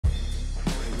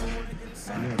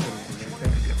I knew I put it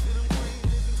right there.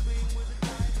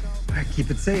 All right,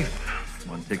 keep it safe.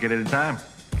 One ticket at a time.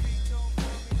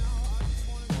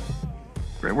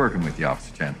 Great working with you,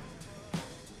 Officer Chen.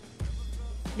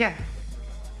 Yeah,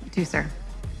 you too, sir.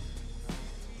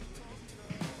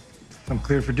 I'm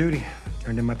cleared for duty.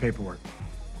 Turned in my paperwork.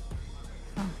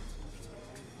 Oh.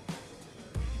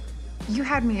 You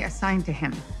had me assigned to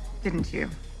him, didn't you?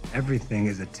 Everything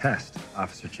is a test,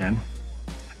 Officer Chen.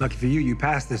 Lucky for you, you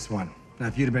passed this one. Now,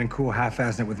 if you'd have been cool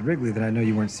half-assing it with Wrigley, then I know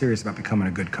you weren't serious about becoming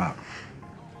a good cop.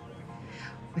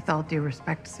 With all due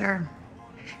respect, sir,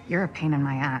 you're a pain in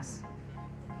my ass.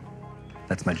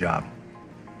 That's my job.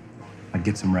 I'd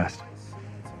get some rest.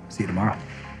 See you tomorrow.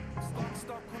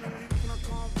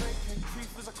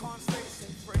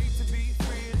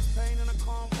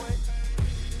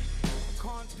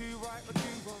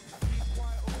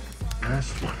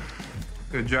 Last one.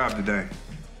 Good job today.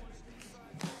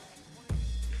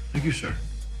 Thank you, sir.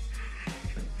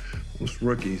 Most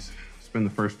rookies spend the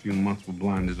first few months with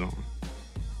blinders on.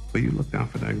 But you looked out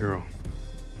for that girl.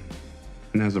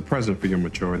 And as a present for your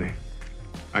maturity,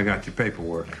 I got your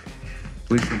paperwork.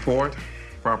 Police report,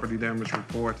 property damage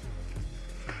report,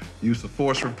 use of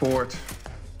force report,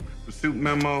 pursuit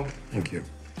memo. Thank you.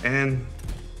 And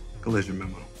collision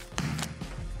memo.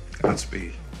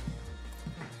 Godspeed.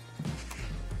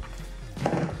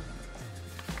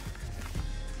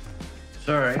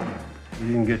 Sorry, we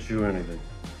didn't get you anything.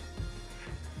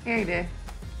 Yeah, you did.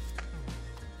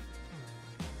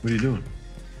 What are you doing?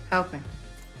 Helping.